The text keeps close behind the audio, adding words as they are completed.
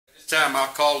time,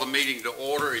 I'll call the meeting to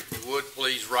order. If you would,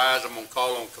 please rise. I'm going to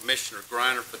call on Commissioner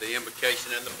Griner for the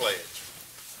invocation and the pledge.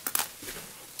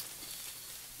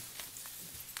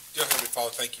 Dear Heavenly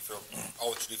Father, thank you for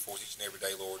all that you do for us each and every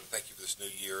day, Lord, and thank you for this new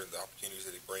year and the opportunities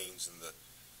that it brings and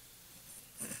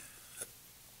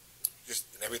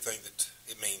and everything that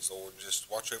it means, Lord.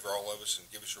 Just watch over all of us and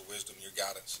give us your wisdom and your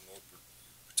guidance, and Lord,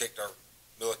 protect our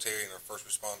military and our first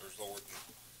responders, Lord, and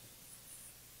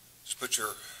just put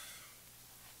your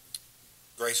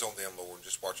grace on them, Lord, and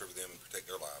just watch over them and protect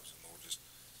their lives. And Lord, just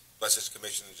bless this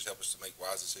commission and just help us to make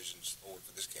wise decisions, Lord,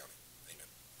 for this county. Amen.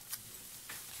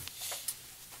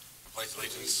 Pledge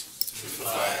allegiance to the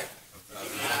flag of the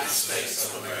United States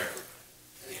of America